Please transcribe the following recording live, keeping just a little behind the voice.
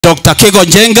Dr. Kigo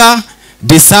Njenga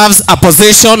deserves a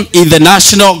position in the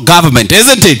national government,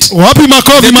 isn't it? Wapi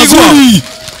makofi mazuri.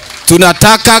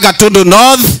 Tunataka Gatundu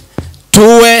North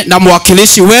tuwe na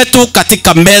mwakilishi wetu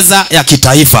katika meza ya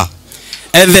kitaifa.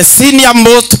 And the senior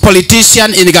most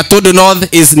politician in Gatundu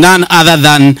North is none other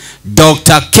than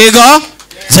Dr. Kigo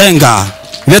Njenga.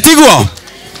 Ngetiguo.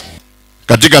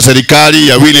 Katika serikali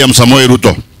ya William Samoei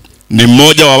Ruto ni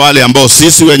mmoja wa wale ambao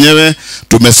sisi wenyewe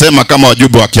tumesema kama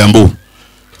wajumbe wa Kiambu,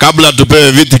 kabla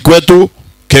tupewe viti kwetu,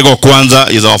 Kigo kwanza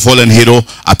is our fallen hero,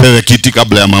 apewe kiti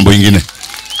kabla ya mambo ingine.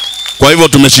 Kwa hivyo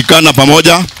tumeshikana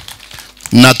pamoja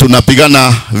na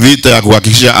tunapigana vita ya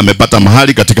kuhakikisha amepata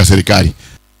mahali katika serikali.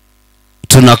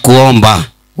 Tunakuomba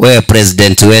wewe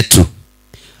president wetu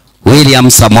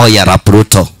William Samoei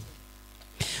Ruto,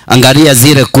 angalia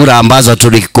zile kura ambazo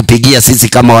tulikupigia sisi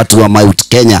kama watu wa Mount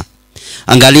Kenya.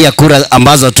 Angalia kura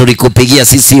ambazo tulikupigia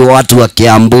sisi watu wa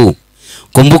Kiambu.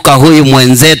 Kumbuka huyu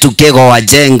mwenzetu Kigo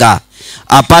Njenga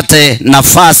apate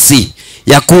nafasi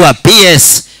ya kuwa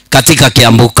PS katika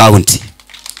Kiambu County.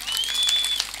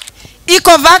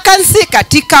 Iko vacancy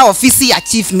katika ofisi ya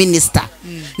Chief Minister.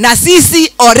 Na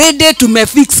sisi already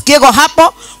tumefix Kigo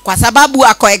hapo kwa sababu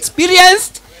ako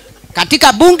experienced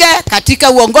katika bunge, katika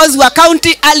uongozi wa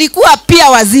county, alikuwa pia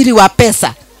waziri wa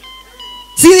pesa.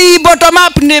 Si bottom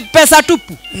up ni pesa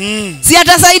tupu. Si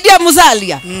atasaidia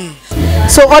Musalia.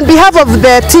 So on behalf of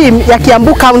the team ya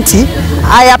Kiambu County,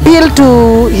 I appeal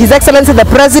to His Excellency the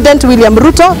President William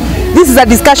Ruto. This is a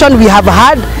discussion we have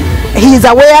had. He is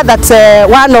aware that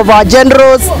one of our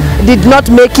generals did not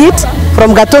make it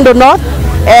from Gatundu North.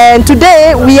 And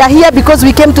today we are here because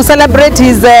we came to celebrate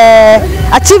his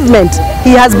achievement.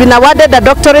 He has been awarded a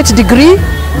doctorate degree,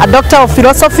 a Doctor of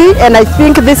Philosophy, and I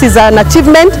think this is an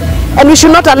achievement. And we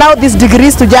should not allow these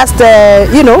degrees to just, stay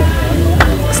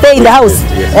in the house,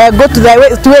 go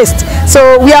to waste.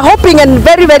 So we are hoping and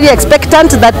very, very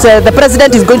expectant that the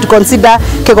President is going to consider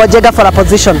Kigo Njenga for a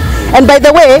position. And by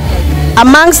the way,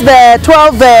 amongst the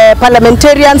 12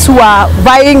 parliamentarians who are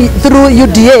vying through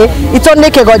UDA, it's only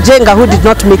Kigo Njenga who did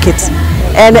not make it.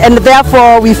 And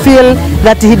therefore we feel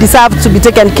that he deserves to be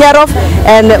taken care of,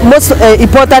 and most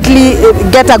importantly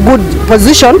get a good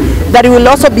position that he will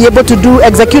also be able to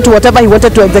execute whatever he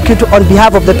wanted to execute on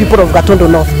behalf of the people of Gatundu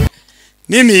North.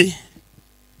 Mimi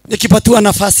nikipatiwa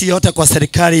nafasi yote kwa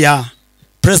serikali ya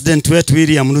President wetu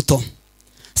William Ruto,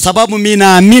 sababu mimi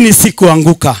naamini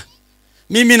sikuanguka,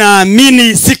 mimi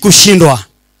naamini sikushindwa,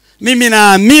 mimi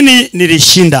naamini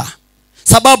nilishinda,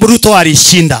 sababu Ruto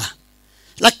alishinda.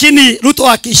 Lakini Ruto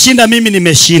akishinda, mimi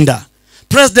nimeshinda.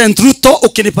 President Ruto,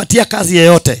 ukinipatia kazi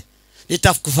yoyote,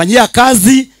 nitakufanyia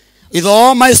kazi with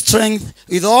all my strength,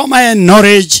 with all my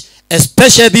knowledge,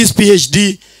 especially this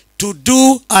PhD, to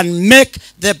do and make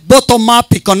the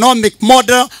bottom-up economic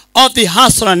model of the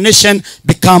hustler nation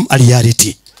become a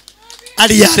reality. A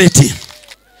reality.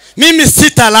 Mimi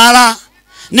sitalala,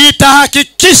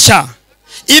 nitahakikisha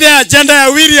ile agenda ya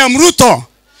William Ruto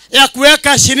ya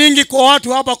kuweka shilingi kwa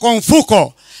watu hapa kwa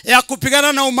mfuko, ya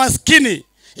kupigana na umaskini,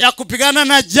 ya kupigana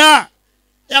na njaa,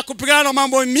 ya kupigana na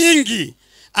mambo mingi.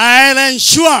 I'll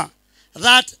ensure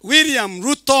that William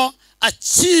Ruto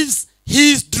achieves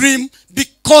his dream,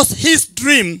 because his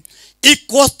dream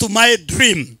equals to my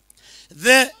dream.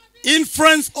 The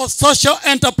influence of social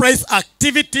enterprise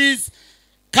activities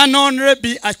can only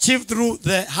be achieved through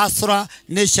the Hustler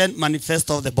Nation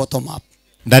Manifesto of the bottom up.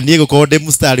 Ndani gukorwo ndi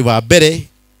mustari wa mbere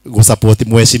go support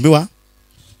mweshimiwa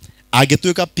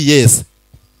agituika PS,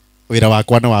 wira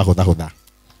wakwa na wahutha hutha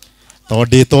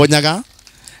tondi tonyaga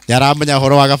yaramenya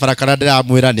horo wa gabara kana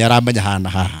ndiramwira ni aramenya hana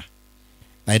haha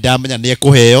na ndamenya ni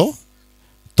ekuheo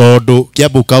tondu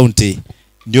Kiambu County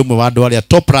ni umwe wa andu aria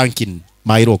top ranking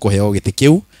mairwo kuheo giti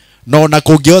kiu, no na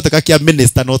kungihoteka kia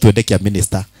minister no twende kia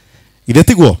minister ile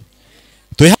tiguo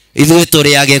ithuĩ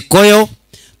tũrĩ Agĩkũyũ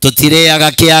tũtirĩaga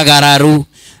kĩagararu,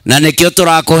 na nĩkĩo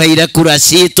tũrakũheire kura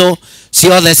citũ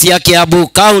ciothe cia Kiambu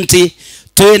County.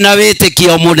 Twĩna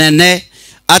wĩtĩkio mũnene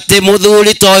atĩ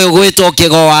mũthuri ta ũyũ gwĩtwo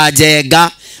Kigo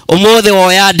Njenga ũmũthĩ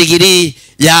woya degree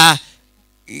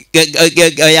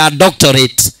ya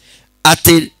doctorate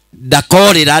atĩ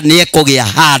ndakorĩra nĩ ekũgĩa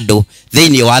handũ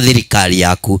thĩinĩ wa thirikari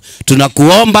yaku.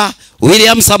 Tunakuomba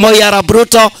William Samoei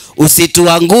Ruto,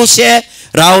 usituangushe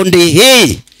raundi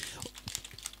hii,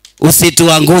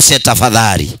 usituangushe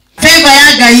tafadhali. Favor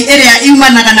ya Ngai ĩrĩa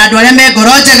iumanaga na andũ arĩa me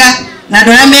ngoro njega na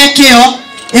andũ arĩa me kĩo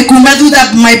ĩkuuma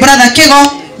thutha my brother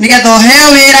Kigo, nĩgetha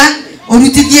ũheo wĩra,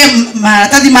 ũrutithie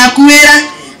maratathi maku wĩra,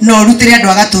 na ũrutĩre andũ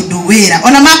a Gatundu wĩra,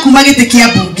 ona makuma gĩtĩ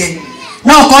kĩa mbunge,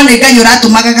 no ũkorwo nĩ Ngai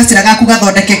ũratũmaga gacĩra gaku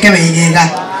gathondekeke wega.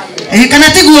 Kana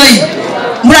tiguo?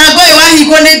 murango wa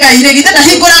hingo ne ngai re gitenda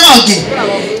hingura gongi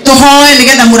tuhoe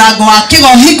nigetha murango wa Kigo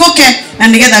hinguke na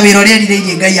nigetha wira uria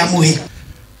rirĩirie ngai amuhe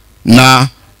na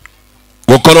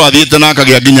gukorwo athiĩte na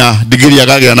akagĩa nginya degree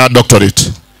akagĩa na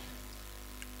doctorate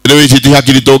rĩu ici ti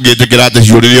hakiri tũngĩtĩkĩra atĩ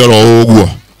ciũrĩre oro ũguo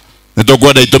nĩ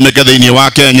tũkwenda itũmĩke thĩinĩ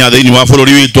wa Kenya thĩinĩ wa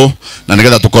bũrũri witũ na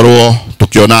nigetha tũkorwo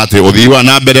tũkĩona atĩ ũthii wa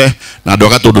na mbere na andũ a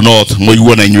Gatundu North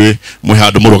mũiguo na inyuĩ mwĩ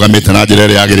handũ mũrũgamĩte na njĩra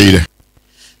ĩrĩa yagĩrĩire.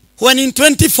 When in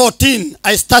 2014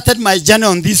 I started my journey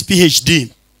on this PhD,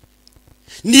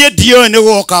 niĩ ndioĩ nĩ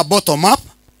gũoka bottom up,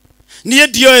 niĩ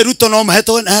ndioĩ Ruto no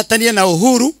mahetanie na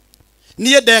Uhuru,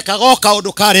 niĩ ndekaga o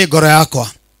kaũndũ karĩ ngoro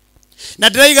yakwa na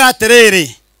ndĩraiga atĩrĩrĩ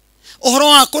ũhoro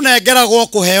wa kũnengeragwo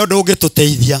kũheo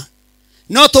ndũngĩtũteithia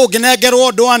no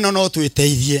tũngĩnengerwo ndwano no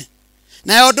twĩteithie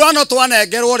na ndwano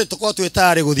twanengerwo rĩ tũkorwo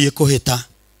twĩtarĩ gũthiĩ kũhĩta.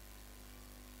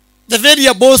 The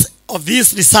variables of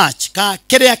this research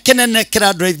kĩrĩa kĩnene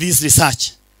kĩra drive this research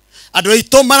andũ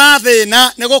aitũ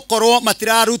marathĩna nĩ gũkorwo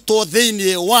matirarutwo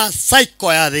thĩinĩ wa cycle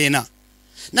ya thĩna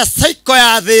na cycle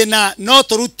ya thĩna no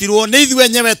tũrutirwo nĩ ithuĩ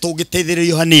enyewe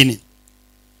tũngĩteithĩrĩrio hanini.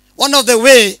 One of the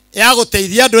way ya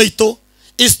gũteithia andũ aitũ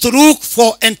is to look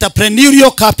for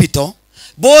entrepreneurial capital,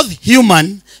 both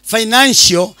human,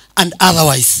 financial and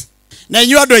otherwise. Na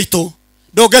inyuĩ andũ aitũ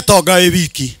ndũngĩtonga wĩ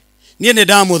wiki, niĩ nĩ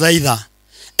ndamũthaitha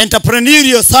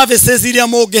entrepreneurial services iria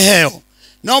mũngĩheo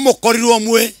no mũkorirwo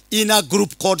mwĩ in a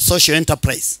group called social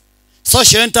enterprise.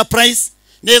 Social enterprise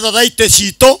nĩ thothaitĩ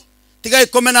citũ, tigai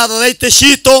kũmena thothaitĩ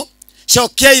citũ,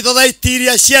 cokiai thothaitĩ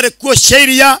iria ciarĩ kuo cia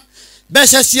iria,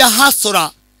 mbeca cia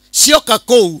hasũra cioka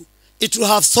kũu, it will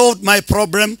have solved my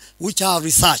problem which I have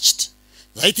researched.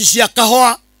 Thothaitĩ cia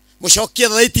kahũa mũcokie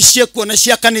thothaitĩ cia kuo na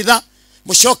cia kanitha,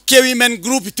 mũcokie women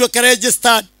group ituĩke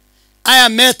registered. Aya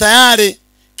me tayarĩ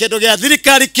kĩndũ gĩa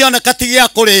thirikari kĩoneka ti gĩa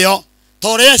kũrĩo ta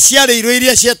ũrĩa ciarĩirwo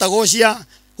iria cietagwo cia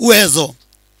uwezo.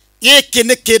 Gĩkĩ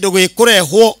nĩ kĩndũ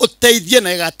gĩkũrehwo ũteithie na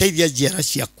gĩgateithia njiara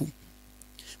ciaku.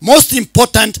 Most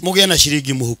important mũgĩe na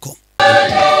ciringi mũhuko.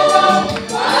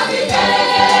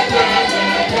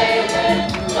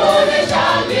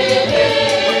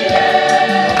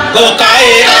 Go